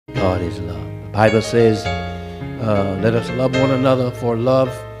God is love. The Bible says, let us love one another, for love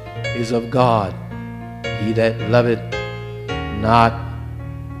is of God. He that loveth not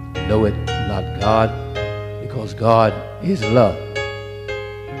knoweth not God, because God is love.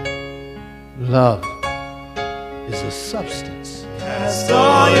 Love is a substance. Cast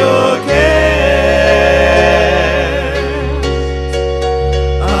all your cares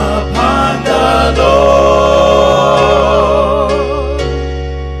upon the Lord.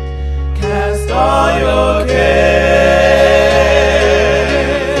 Cast all your cares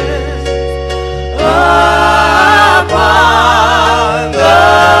upon the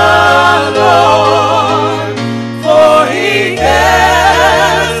Lord, for He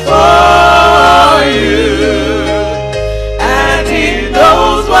cares for you.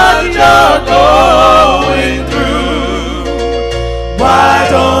 You're going through. Why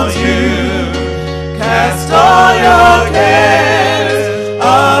don't you cast all your cares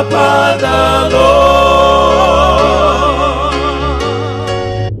upon the Lord?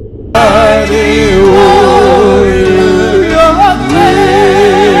 Mighty warrior, you're great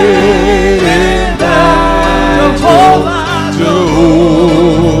in battle, Jehovah.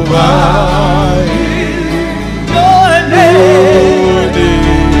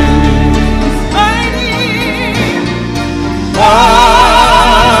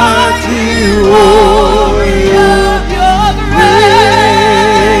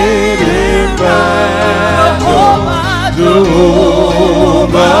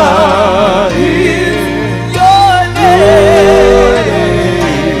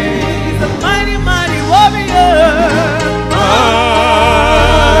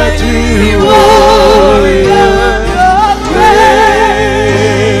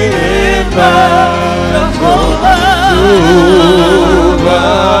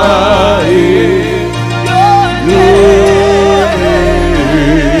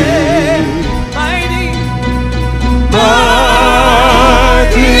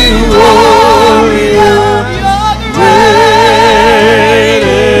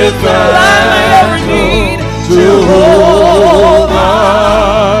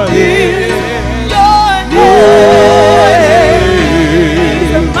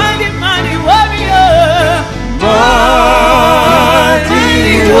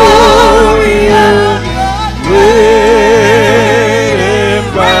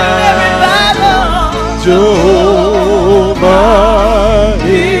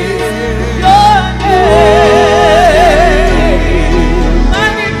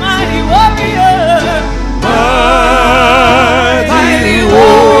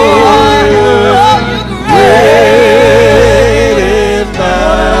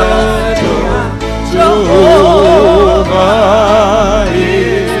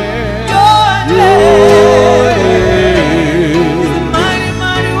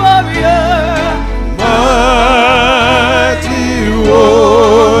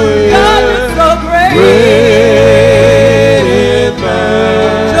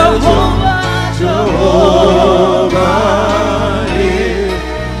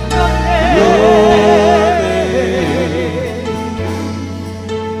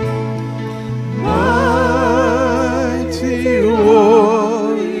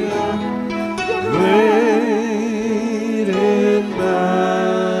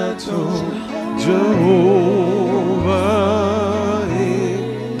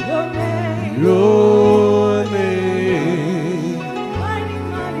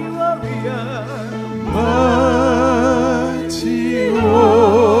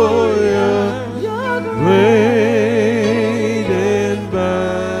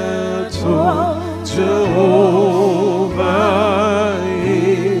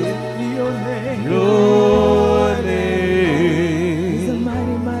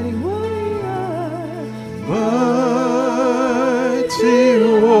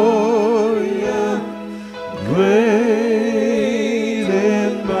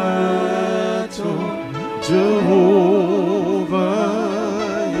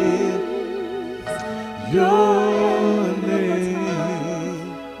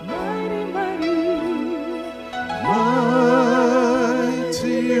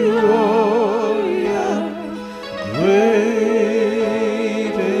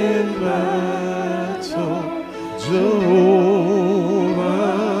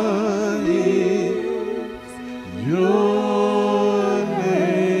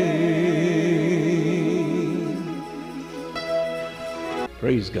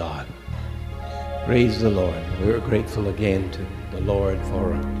 Praise God. Praise the Lord. We're grateful again to the Lord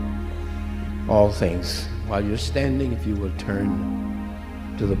for all things. While you're standing, if you will turn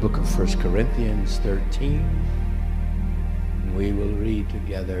to the book of 1 Corinthians 13. we will read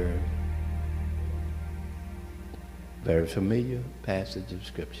together a very familiar passage of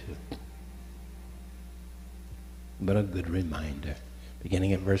Scripture, but a good reminder.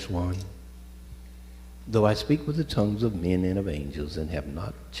 Beginning at verse 1. Though I speak with the tongues of men and of angels and have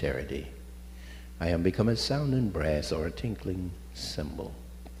not charity, I am become a sounding brass or a tinkling cymbal.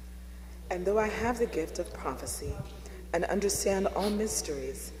 And though I have the gift of prophecy and understand all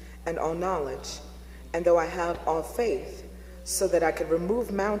mysteries and all knowledge, and though I have all faith so that I could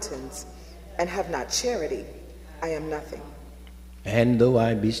remove mountains and have not charity, I am nothing. And though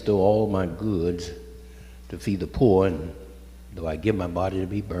I bestow all my goods to feed the poor, and though I give my body to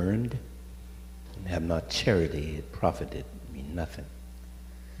be burned and have not charity, it profiteth me nothing.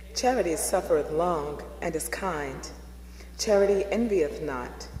 Charity suffereth long and is kind. Charity envieth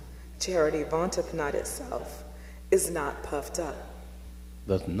not. Charity vaunteth not itself, is not puffed up,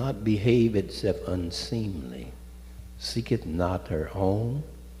 doth not behave itself unseemly, seeketh not her own,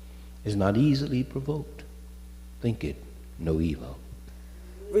 is not easily provoked, thinketh no evil.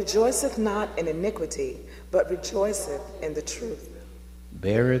 Rejoiceth not in iniquity, but rejoiceth in the truth.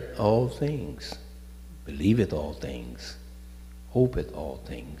 Beareth all things, believeth all things, hopeth all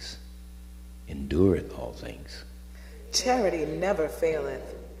things, endureth all things. Charity never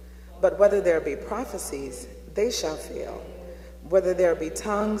faileth, but whether there be prophecies, they shall fail. Whether there be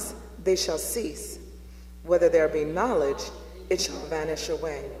tongues, they shall cease. Whether there be knowledge, it shall vanish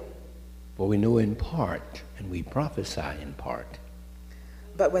away. For we know in part, and we prophesy in part.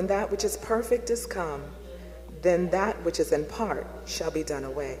 But when that which is perfect is come, then that which is in part shall be done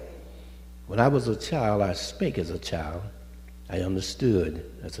away. When I was a child, I spake as a child. I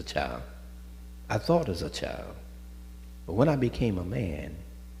understood as a child. I thought as a child. But when I became a man,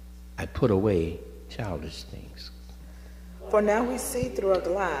 I put away childish things. For now we see through a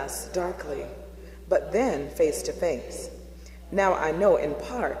glass darkly, but then face to face. Now I know in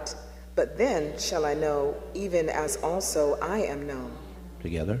part, but then shall I know, even as also I am known.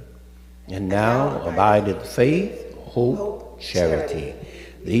 Together. And now abideth faith, hope, charity.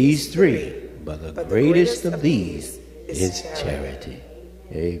 These three, but the greatest of these is charity.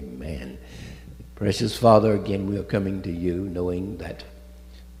 Amen. Precious Father, again we are coming to you knowing that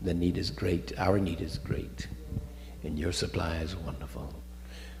the need is great, our need is great, and your supply is wonderful.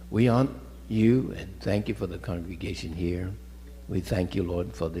 We honor you and thank you for the congregation here. We thank you,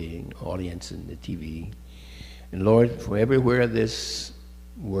 Lord, for the audience and the TV. And Lord, for everywhere this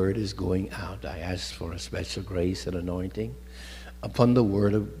word is going out, I ask for a special grace and anointing upon the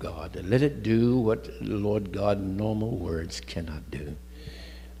word of God. Let it do what, Lord God, normal words cannot do.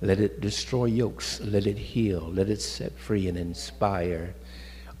 Let it destroy yokes. Let it heal. Let it set free and inspire.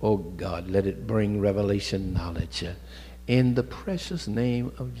 Oh God, let it bring revelation knowledge in the precious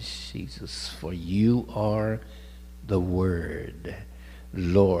name of Jesus, for you are the Word.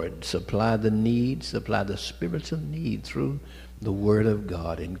 Lord, supply the need, supply the spiritual need through the Word of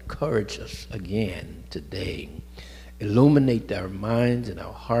God. Encourage us again today. Illuminate our minds and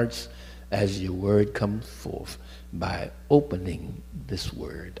our hearts as your Word comes forth by opening this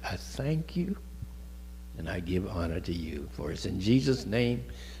Word. I thank you and I give honor to you, for it's in Jesus' name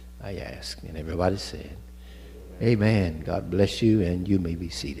I ask. And everybody said, amen. God bless you, and you may be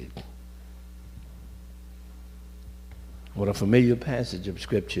seated. What a familiar passage of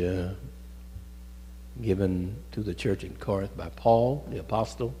Scripture given to the church in Corinth by Paul, the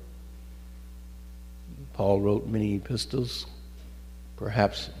apostle. Paul wrote many epistles,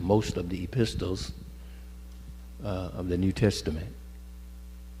 perhaps most of the epistles of the New Testament,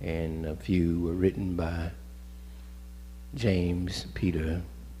 and a few were written by James, Peter,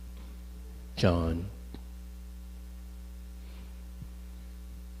 John.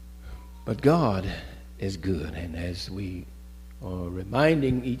 But God is good, and as we are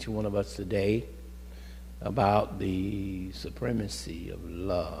reminding each one of us today about the supremacy of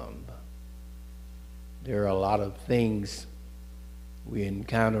love, there are a lot of things we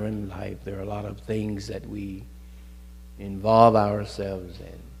encounter in life. There are a lot of things that we involve ourselves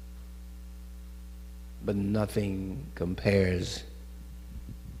in, but nothing compares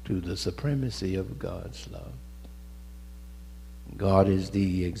to the supremacy of God's love. God is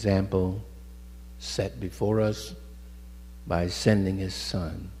the example set before us by sending his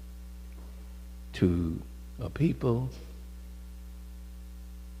Son to a people,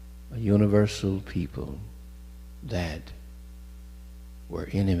 a universal people that were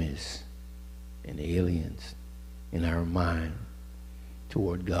enemies and aliens in our mind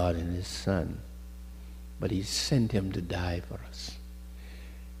toward God and his Son. But he sent him to die for us,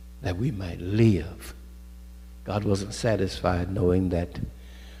 that we might live. God wasn't satisfied knowing that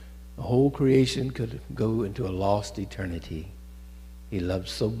the whole creation could go into a lost eternity, He loved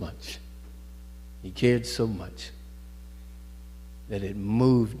so much. He cared so much that it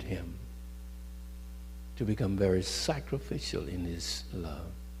moved him to become very sacrificial in his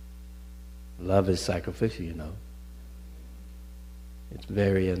love. Love is sacrificial, you know. It's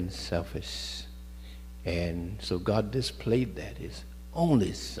very unselfish. And so God displayed that, his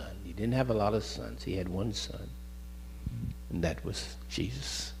only son. He didn't have a lot of sons. He had one son, and that was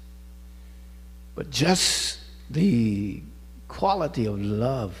Jesus. But just the quality of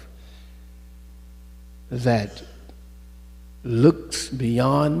love that looks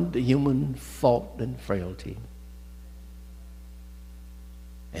beyond the human fault and frailty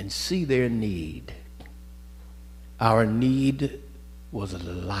and see their need. Our need was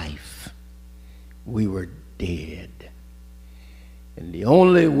life. We were dead. And the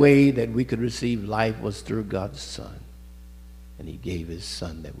only way that we could receive life was through God's Son. And he gave his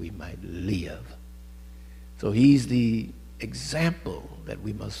Son that we might live. So he's the example that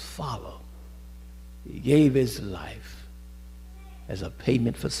we must follow. He gave his life as a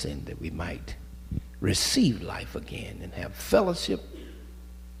payment for sin that we might receive life again and have fellowship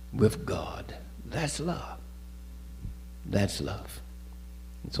with God. That's love. That's love.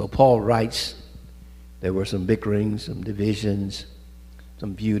 And so Paul writes, there were some bickerings, some divisions,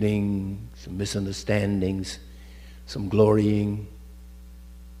 some feuding, some misunderstandings, some glorying.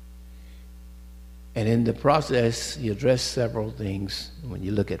 And in the process, he addressed several things when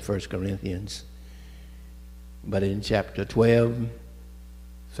you look at 1 Corinthians. But in chapter 12,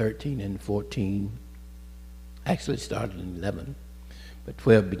 13, and 14, actually started in 11, but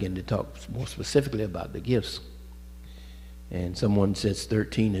 12 began to talk more specifically about the gifts. And someone says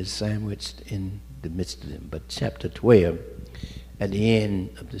 13 is sandwiched in the midst of them. But chapter 12, at the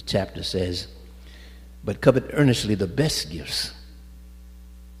end of the chapter says, but covet earnestly the best gifts,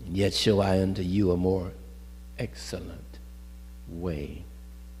 and yet show I unto you a more excellent way.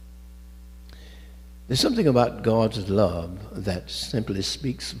 There's something about God's love that simply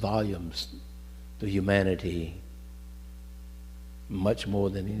speaks volumes to humanity much more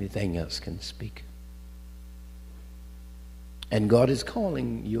than anything else can speak. And God is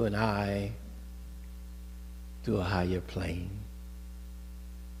calling you and I to a higher plane.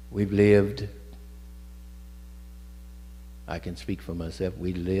 We've lived, I can speak for myself,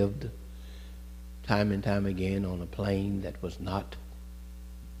 we lived time and time again on a plane that was not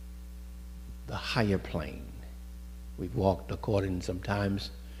the higher plane. We've walked according sometimes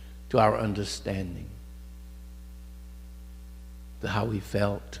to our understanding, to how we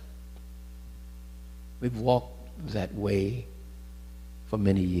felt. We've walked that way for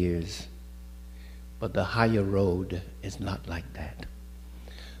many years. But the higher road is not like that.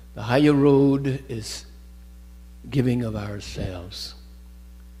 The higher road is giving of ourselves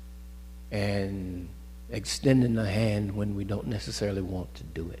and extending a hand when we don't necessarily want to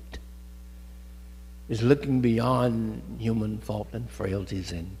do it. It's looking beyond human fault and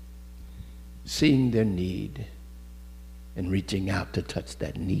frailties and seeing their need and reaching out to touch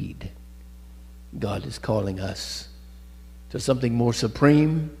that need. God is calling us to something more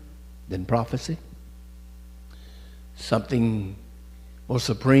supreme than prophecy, something more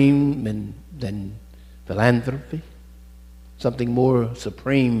supreme than philanthropy, something more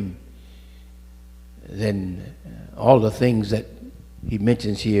supreme than all the things that he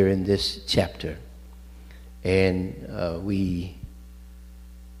mentions here in this chapter. And we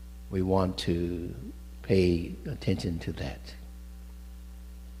want to pay attention to that.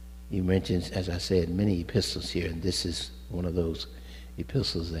 He mentions, as I said, many epistles here, and this is one of those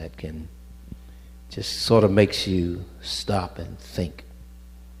epistles that can just sort of makes you stop and think.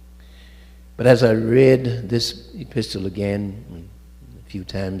 But as I read this epistle again a few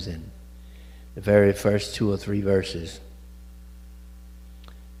times, in the very first 2 or 3 verses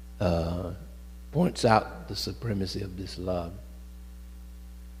points out the supremacy of this love.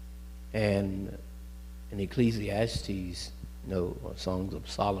 And in Ecclesiastes, or Songs of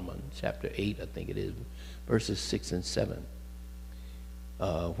Solomon, chapter 8, I think it is, verses 6 and 7,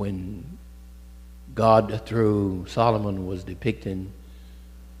 when God, through Solomon, was depicting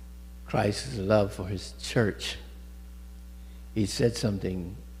Christ's love for his church, he said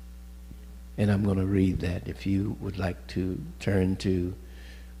something, and I'm going to read that. If you would like to turn to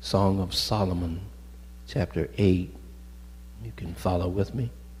Song of Solomon, chapter 8, you can follow with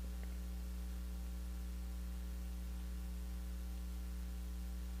me.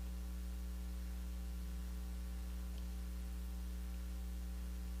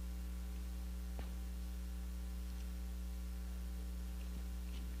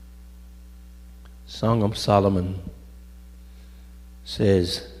 Song of Solomon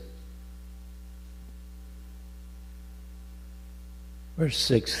says, Verse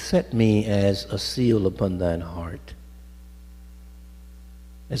 6, set me as a seal upon thine heart,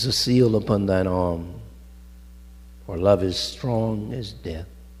 as a seal upon thine arm. For love is strong as death.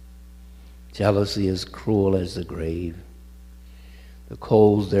 Jealousy is cruel as the grave. The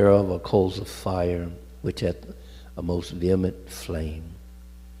coals thereof are coals of fire, which hath a most vehement flame.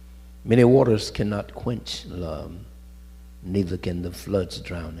 Many waters cannot quench love, neither can the floods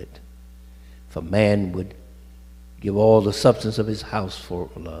drown it. If a man would give all the substance of his house for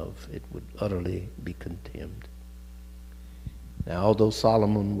love, it would utterly be contemned. Now, although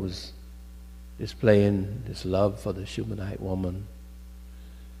Solomon was displaying his love for the Shunammite woman,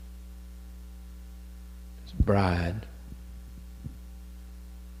 his bride,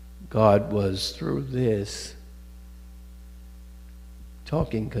 God was, through this,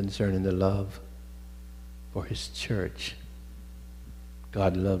 talking concerning the love for his church.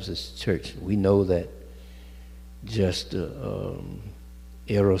 God loves his church. We know that just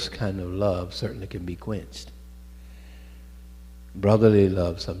eros kind of love certainly can be quenched. Brotherly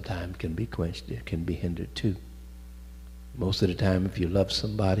love sometimes can be quenched. It can be hindered too. Most of the time, if you love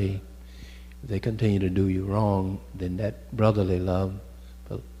somebody, if they continue to do you wrong, then that brotherly love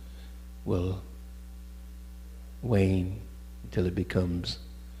will wane until it becomes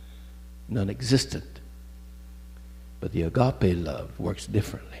non-existent. But the agape love works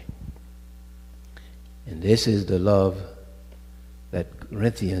differently. And this is the love that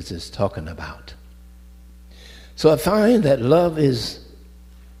Corinthians is talking about. So I find that love is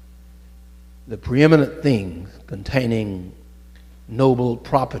the preeminent thing containing noble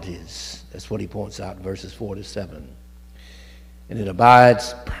properties. That's what he points out in verses 4 to 7. And it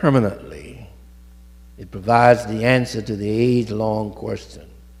abides permanently. It provides the answer to the age-long question.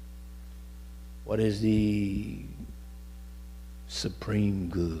 What is the supreme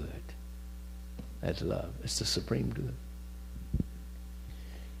good? That's love. It's the supreme good.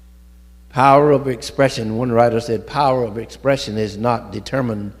 Power of expression. One writer said, power of expression is not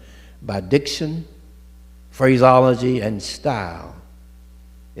determined by diction, phraseology, and style.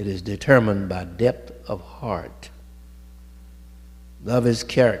 It is determined by depth of heart. Love is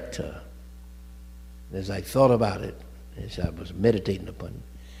character. As I thought about it, as I was meditating upon it,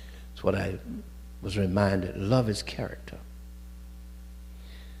 it's what I was reminded. Love is character.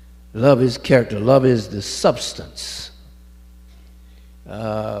 Love is character. Love is the substance.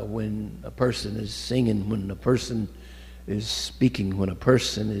 When a person is singing, when a person is speaking, when a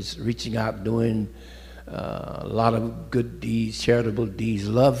person is reaching out, doing a lot of good deeds, charitable deeds,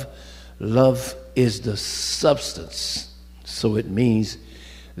 love is the substance. So it means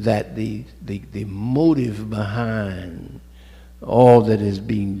that the motive behind all that is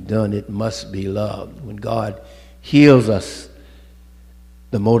being done, it must be love. When God heals us,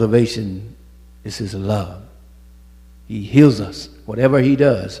 the motivation is his love. He heals us. Whatever he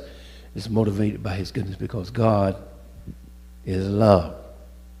does is motivated by his goodness, because God is love.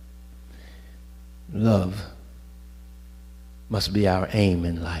 Love must be our aim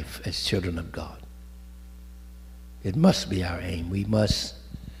in life as children of God. It must be our aim. We must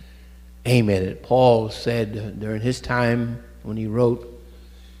aim at it. Paul said during his time when he wrote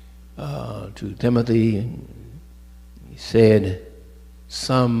to Timothy, he said,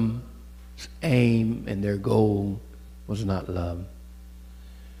 some aim and their goal was not love.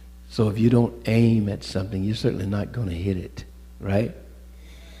 So if you don't aim at something, you're certainly not going to hit it, right?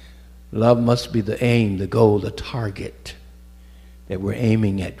 Love must be the aim, the goal, the target that we're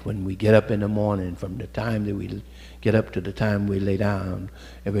aiming at when we get up in the morning, from the time that we get up to the time we lay down.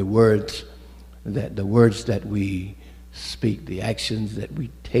 The words that we speak, the actions that we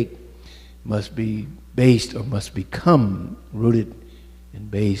take must be based, or must become rooted and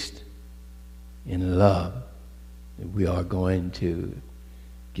based in love. We are going to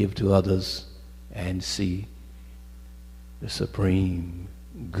give to others and see the supreme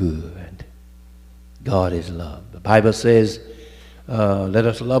good. God is love. The Bible says, let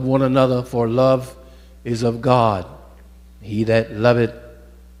us love one another, for love is of God. He that loveth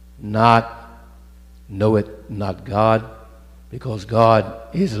not knoweth not God, because God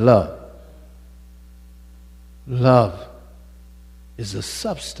is love. Love is the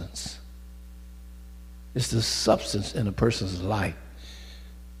substance. It's the substance in a person's life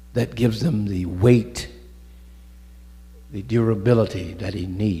that gives them the weight, the durability that he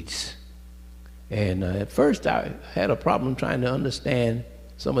needs. And at first I had a problem trying to understand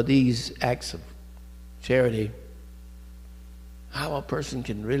some of these acts of charity, how a person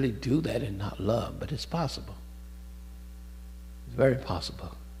can really do that and not love, but it's possible. It's very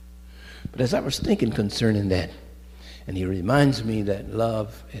possible. But as I was thinking concerning that, and he reminds me that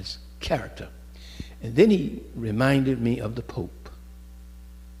love is character. And then he reminded me of the Pope.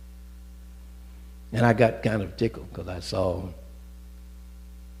 And I got kind of tickled because I saw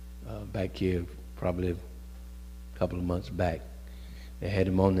back here probably a couple of months back, they had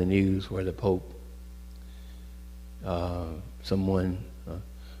him on the news where the Pope, someone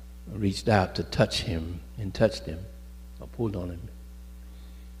reached out to touch him and touched him or pulled on him.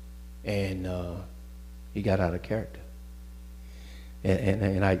 And he got out of character.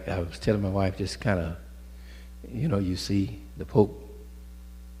 And I was telling my wife, just kind of, you see the Pope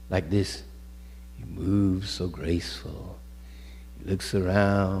like this. He moves so graceful. He looks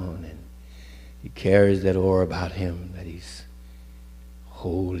around and he carries that aura about him that he's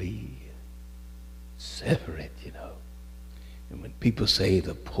holy, separate, And when people say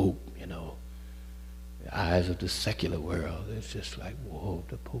the Pope, the eyes of the secular world, it's just like, whoa,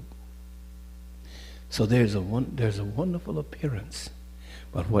 the Pope. So there's a wonderful appearance.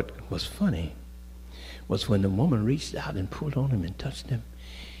 But what was funny was when the woman reached out and pulled on him and touched him,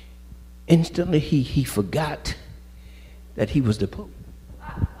 instantly he forgot that he was the Pope.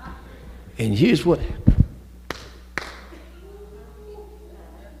 And here's what happened.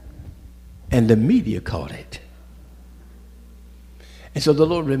 And the media caught it. And so the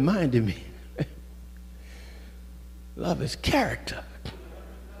Lord reminded me, love is character.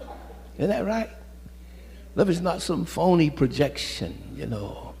 Isn't that right? Love is not some phony projection,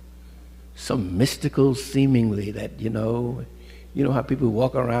 some mystical seemingly that, how people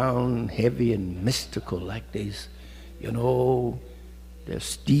walk around heavy and mystical like these, they're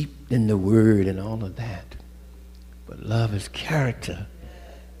steeped in the word and all of that. But love is character.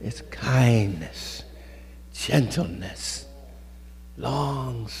 It's kindness, gentleness,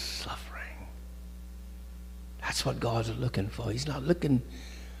 long suffering. That's what God's looking for. He's not looking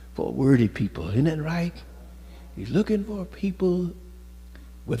for worthy people. Isn't that right? He's looking for people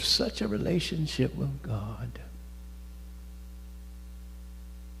with such a relationship with God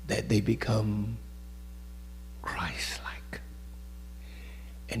that they become Christ-like.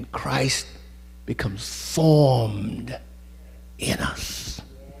 And Christ becomes formed in us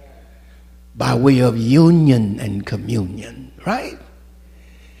by way of union and communion, right?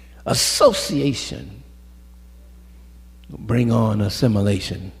 Association will bring on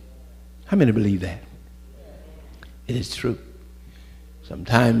assimilation. How many believe that? It is true.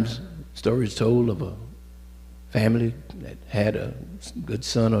 Sometimes stories told of a family that had a good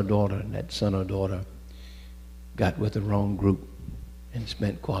son or daughter, and that son or daughter got with the wrong group and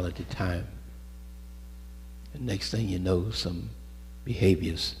spent quality time. And next thing you know, some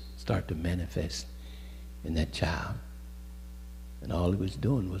behaviors start to manifest in that child. And all he was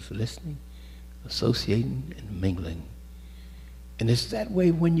doing was listening, associating, and mingling. And it's that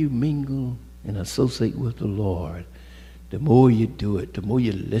way when you mingle and associate with the Lord. The more you do it, the more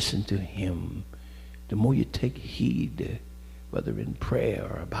you listen to him, the more you take heed, whether in prayer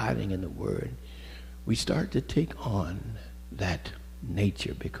or abiding in the word, we start to take on that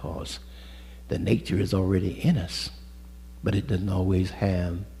nature because the nature is already in us, but it doesn't always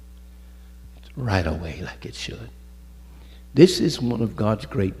have right away like it should. This is one of God's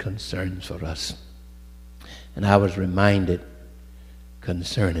great concerns for us. And I was reminded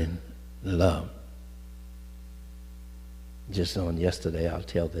concerning love. Just on yesterday, I'll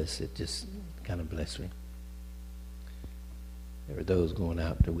tell this, it just kind of blessed me. There were those going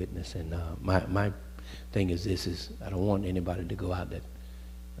out to witness, and my thing is this, is I don't want anybody to go out that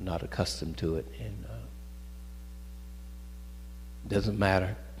are not accustomed to it, and it doesn't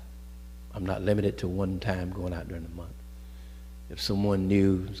matter. I'm not limited to one time going out during the month. If someone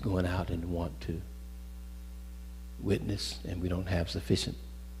new is going out and want to witness, and we don't have sufficient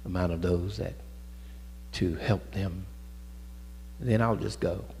amount of those that to help them, then I'll just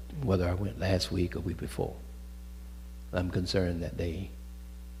go, whether I went last week or week before. I'm concerned that if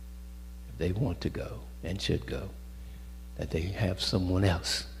they want to go and should go, that they have someone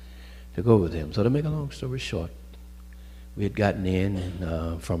else to go with them. So to make a long story short, we had gotten in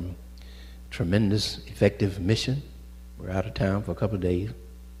and from tremendous effective mission. We're out of town for a couple of days.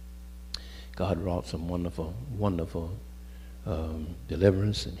 God wrought some wonderful, wonderful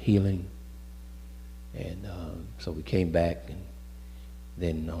deliverance and healing. And so we came back, and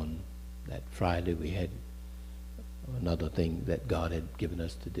then on that Friday we had another thing that God had given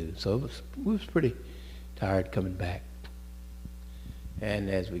us to do. So we was pretty tired coming back. And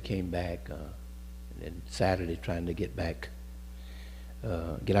as we came back, and Saturday trying to get back,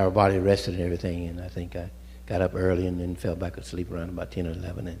 get our body rested and everything, and I think I got up early and then fell back asleep around about 10 or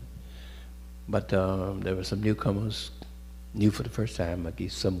 11. But there were some newcomers, new for the first time, I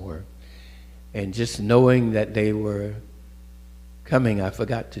guess some were. And just knowing that they were coming, I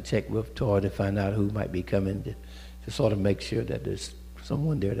forgot to check with Toy to find out who might be coming to sort of make sure that there's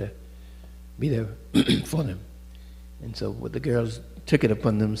someone there to be there for them. And so the girls took it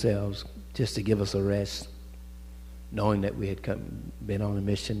upon themselves just to give us a rest, knowing that we had been on a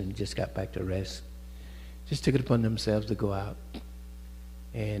mission and just got back to rest. Just took it upon themselves to go out.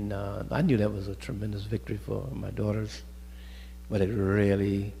 And I knew that was a tremendous victory for my daughters, but it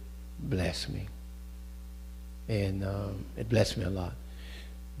really blessed me. And it blessed me a lot.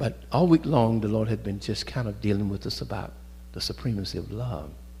 But all week long, the Lord had been just kind of dealing with us about the supremacy of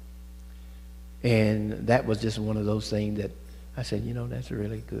love. And that was just one of those things that I said, you know, that's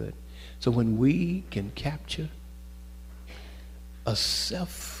really good. So when we can capture a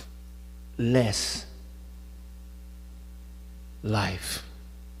selfless life,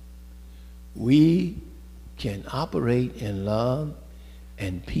 we can operate in love,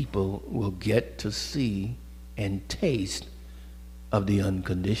 and people will get to see and taste of the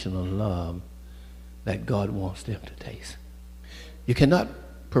unconditional love that God wants them to taste. You cannot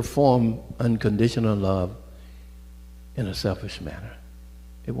perform unconditional love in a selfish manner.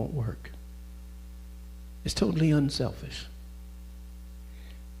 It won't work. It's totally unselfish.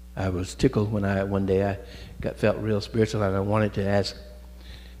 I was tickled when one day I felt real spiritual, and I wanted to ask,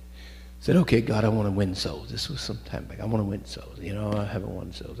 said, okay, God, I want to win souls. This was some time back. I want to win souls. You know, I haven't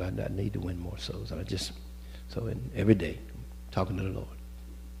won souls. I need to win more souls. And every day, talking to the Lord.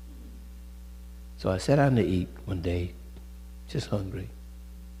 So I sat down to eat one day, just hungry.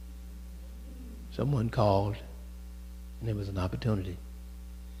 Someone called, and there was an opportunity.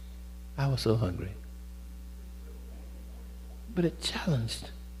 I was so hungry. But it challenged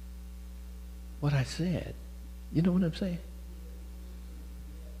what I said. You know what I'm saying?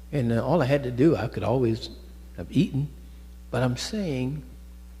 And all I had to do, I could always have eaten, but I'm saying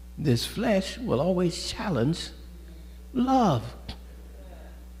this flesh will always challenge love,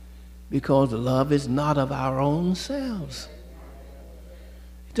 because love is not of our own selves.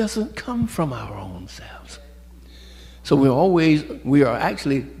 It doesn't come from our own selves. So we are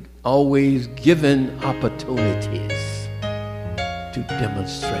actually always given opportunities to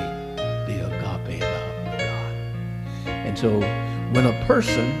demonstrate the agape love of God. And so when a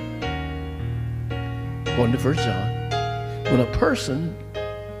person, according to 1 John, when a person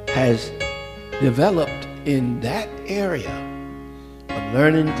has developed in that area of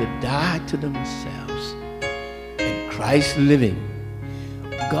learning to die to themselves and Christ living,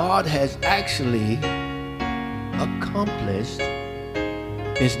 God has actually accomplished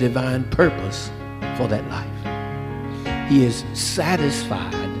his divine purpose for that life. He is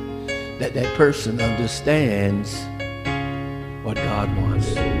satisfied that that person understands what God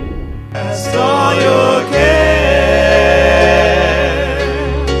wants. Cast all your cares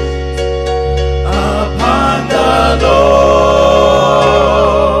upon the Lord.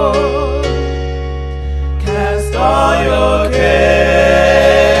 Cast all your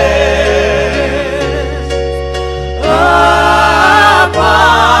cares upon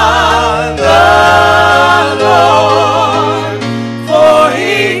the Lord, for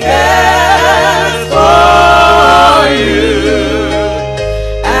He cares for you.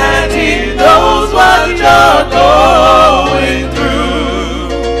 You're going through.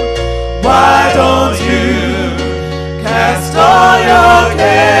 Why don't you cast all your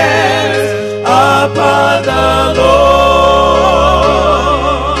cares upon the